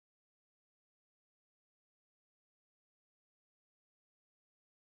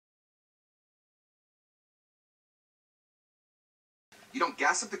You don't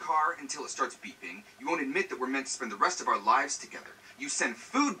gas up the car until it starts beeping. You won't admit that we're meant to spend the rest of our lives together. You send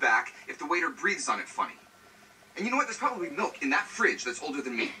food back if the waiter breathes on it funny. And you know what? There's probably milk in that fridge that's older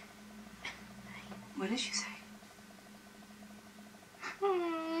than me. What did you say?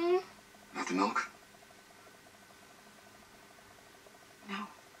 Not the milk? No.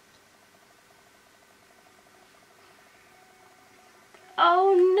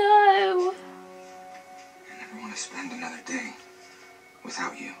 Oh no! I never want to spend another day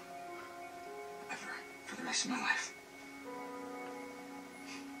without you. Ever. For the rest of my life.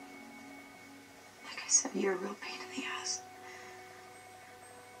 Like I said, you're a real pain in the ass.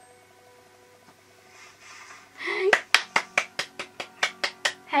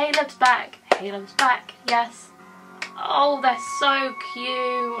 Caleb's back. Caleb's back. Yes. Oh, they're so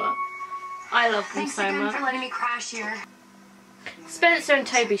cute. I love them Thanks so again much. for letting me crash here. Spencer and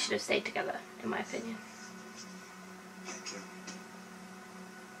Toby should have stayed together, in my opinion. Thank you.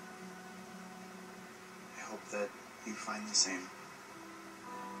 I hope that you find the same.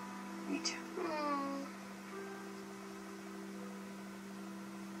 Me too.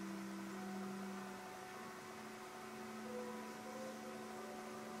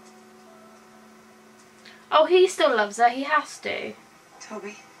 Oh, he still loves her. He has to.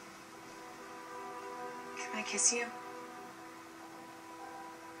 Toby, can I kiss you?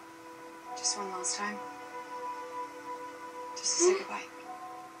 Just one last time. Just to say goodbye.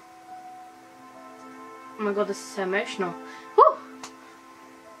 Oh my god, this is so emotional. Woo!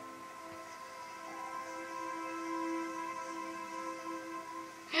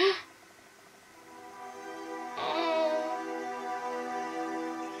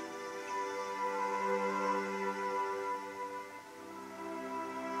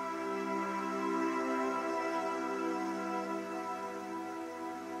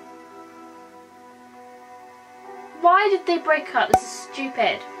 Why did they break up? This is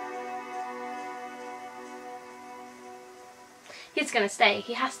stupid. He's gonna stay.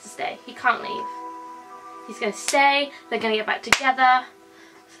 He has to stay. He can't leave. He's gonna stay. They're gonna get back together.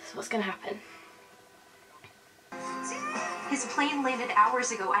 This is what's gonna happen. His plane landed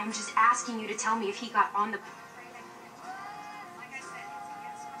hours ago. I'm just asking you to tell me if he got on the...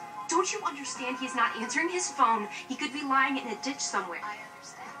 Don't you understand he's not answering his phone? He could be lying in a ditch somewhere. I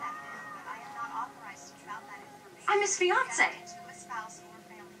understand that, ma'am, but I am not authorized to trout that information. I'm his fiance. To a spouse or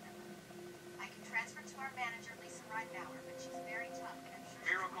family member. I can transfer to our manager, Lisa Ridenauer, but she's very tough, and I'm sure...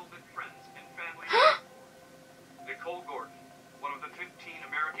 Miracle that friends and family Nicole Gordon, one of the 15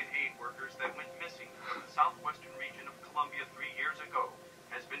 American aid workers that went missing from the southwestern region of Colombia 3 years ago,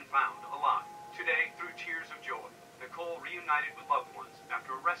 has been found alive. Today, through tears of joy, Nicole reunited with loved ones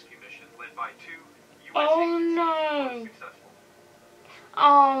after a rescue mission led by 2 U.S. agencies was successful.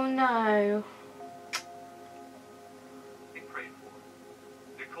 Oh no. They prayed for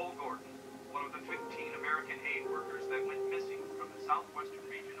Nicole Gordon, one of the 15 American aid workers that went missing from the southwestern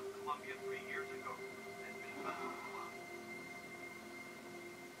region of Colombia 3 years ago, has been found alive.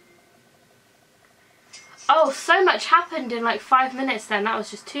 Oh, so much happened in like 5 minutes then. That was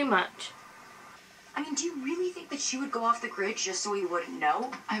just too much. I mean, do you really think that she would go off the grid just so he wouldn't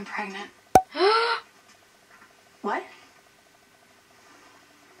know? I'm pregnant. What?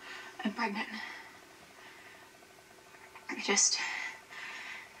 I'm pregnant. I just...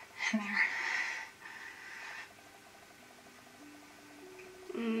 And there...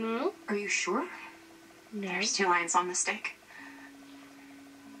 No. Are you sure? No. There's 2 lines on the stick.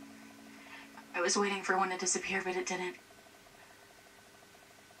 I was waiting for one to disappear, but it didn't.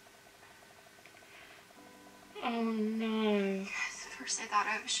 Oh no. At first I thought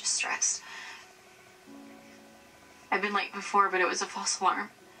I was just stressed. I've been late before, but it was a false alarm.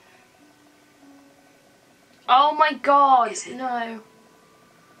 Oh my god. Is it? No.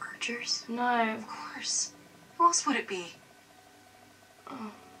 Archers? No. Of course. Who else would it be?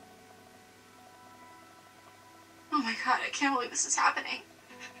 Oh. Oh my god, I can't believe this is happening.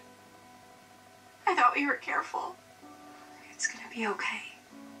 I thought we were careful. It's gonna be okay.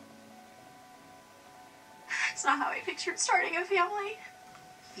 It's not how I pictured starting a family.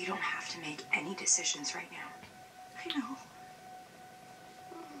 You don't have to make any decisions right now. I know.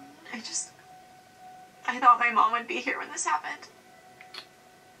 I thought my mom would be here when this happened.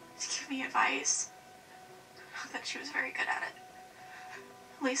 To give me advice. Not that she was very good at it.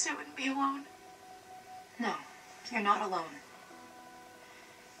 At least I wouldn't be alone. No, you're not alone.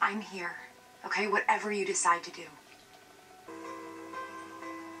 I'm here. Okay, whatever you decide to do.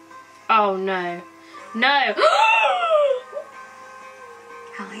 Oh no. No.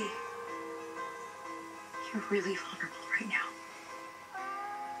 Ellie, you're really vulnerable right now.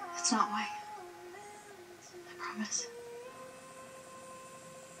 That's not why. I promise.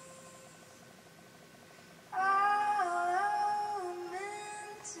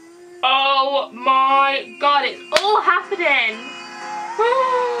 Oh my god, it's all happening.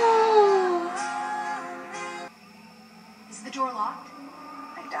 Is the door locked?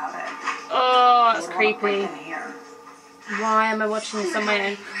 I doubt it. Oh, that's We're locked creepy. right in here. Why am I watching this on my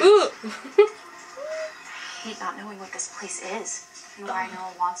own? Ooh. I hate not knowing what this place is and why no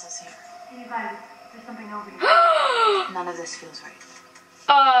one wants us here. Hey, Violet, there's something over here. None of this feels right.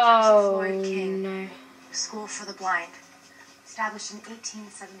 Oh Floyd King. no. School for the Blind. Established in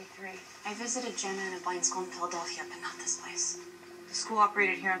 1873. I visited Jenna in a blind school in Philadelphia, but not this place. The school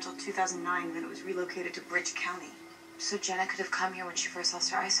operated here until 2009, then it was relocated to Bridge County. So Jenna could have come here when she first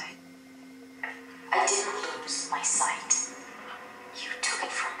lost her eyesight. I didn't lose my sight. You took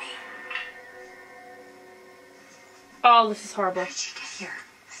it from me. Oh, this is horrible. How did she get here?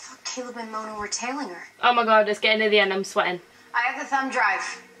 I thought Caleb and Mona were tailing her. Oh my god, it's getting to the end. I'm sweating. I have the thumb drive.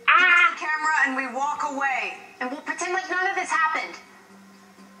 Ah! Give us the camera and we walk away. And we'll pretend like none of this happened.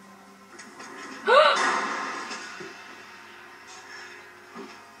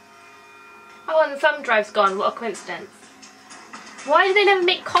 Oh, and the thumb drive's gone. What a coincidence. Why do they never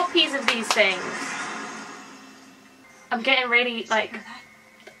make copies of these things? I'm getting really, like...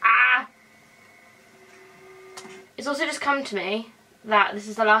 Ah! It's also just come to me that this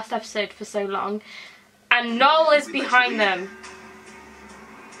is the last episode for so long. And Noel is behind them.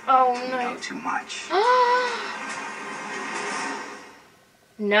 Oh, no. Too much.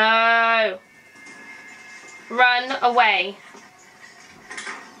 No. Run away.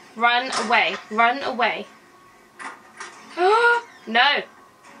 Run away. Run away. No.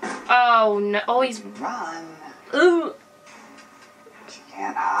 Oh no. Oh, he's... Run. Ooh. But you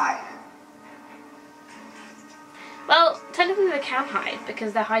can't hide. Well, technically they can hide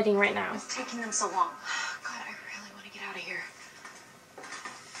because they're hiding right now. What's taking them so long? God, I really want to get out of here.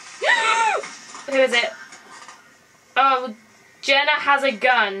 Who is it? Oh, Jenna has a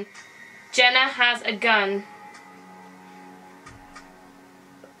gun. Jenna has a gun.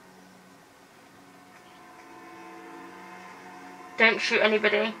 Don't shoot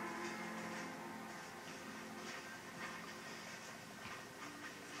anybody.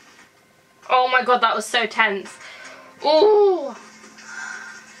 Oh my god, that was so tense. Ooh. You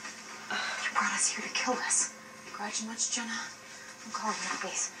brought us here to kill us. Grudge much, Jenna? I'm calling you,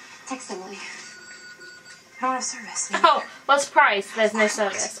 please. Text him, will you? I don't have service. Oh, well, surprise. There's no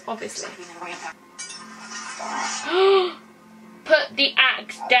service, obviously. Put the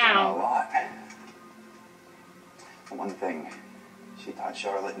axe A down. lot. The one thing she taught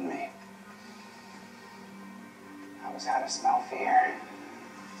Charlotte and me. I was how to smell fear.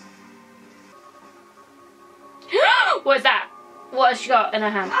 What is that? What has she got in her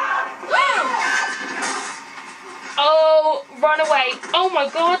hand? Oh, run away. Oh my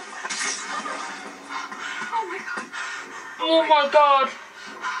god. Oh my god. Oh my god.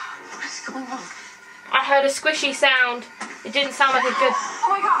 What is going on? I heard a squishy sound. It didn't sound like a good... Oh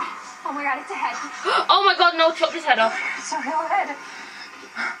my god. Oh my god, it's a head. Oh my god, no, chopped his head off. It's a real head.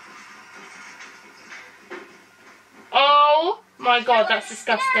 Oh my god, that's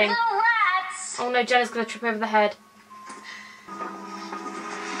disgusting. Little rats. Oh no, Jenna's gonna trip over the head.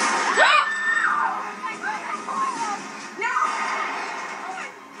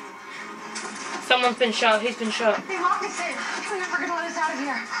 Someone's been shot. Who's been shot? They locked us in. They're never gonna let us out of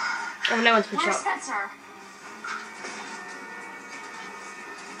here. Oh, no one's been Where's shot. Spencer?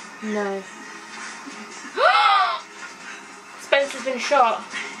 No. Spencer's been shot.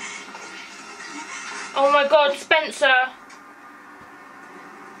 Oh my god, Spencer.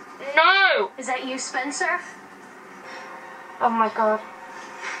 No! Is that you, Spencer? Oh my god.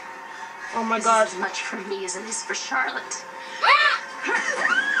 Oh my god. This is as much for me as it is for Charlotte.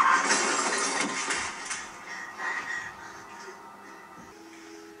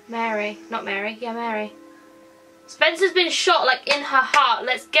 Mary. Not Mary. Yeah, Mary. Spencer's been shot, like, in her heart.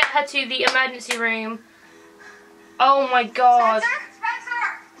 Let's get her to the emergency room. Oh my god. Spencer?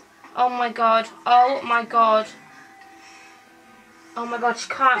 Spencer! Oh my god. Oh my god. Oh my god, she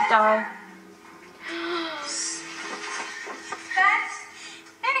can't die. Spence?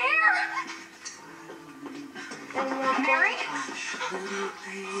 In here! Mary?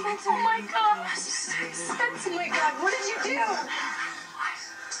 Spence, oh my god. Spence, oh my god, what did you do?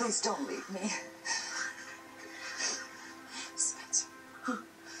 Please don't leave me. Spencer.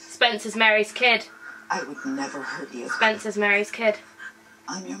 Spencer's Mary's kid. I would never hurt you. Spencer's Mary's kid.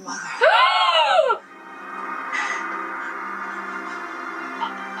 I'm your mother.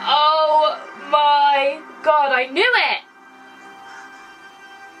 Oh my god, I knew it!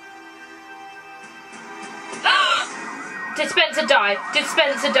 Did Spencer die? Did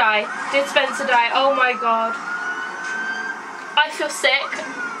Spencer die? Did Spencer die? Oh my god. I feel sick.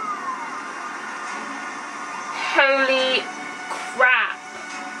 Holy crap.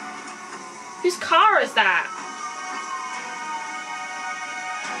 Whose car is that?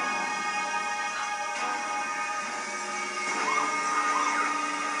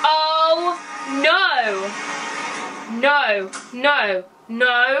 Oh no! No, no,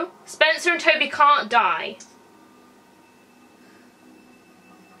 no. Spencer and Toby can't die.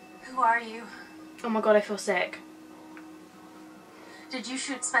 Who are you? Oh my god, I feel sick. Did you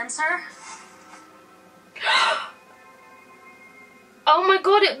shoot Spencer? Oh my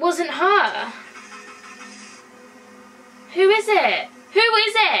god, it wasn't her. Who is it? Who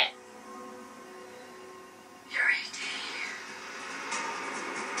is it? You're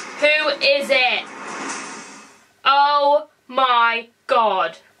Who is it? Oh my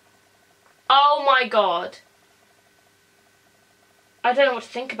god. Oh my god. I don't know what to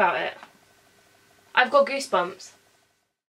think about it. I've got goosebumps.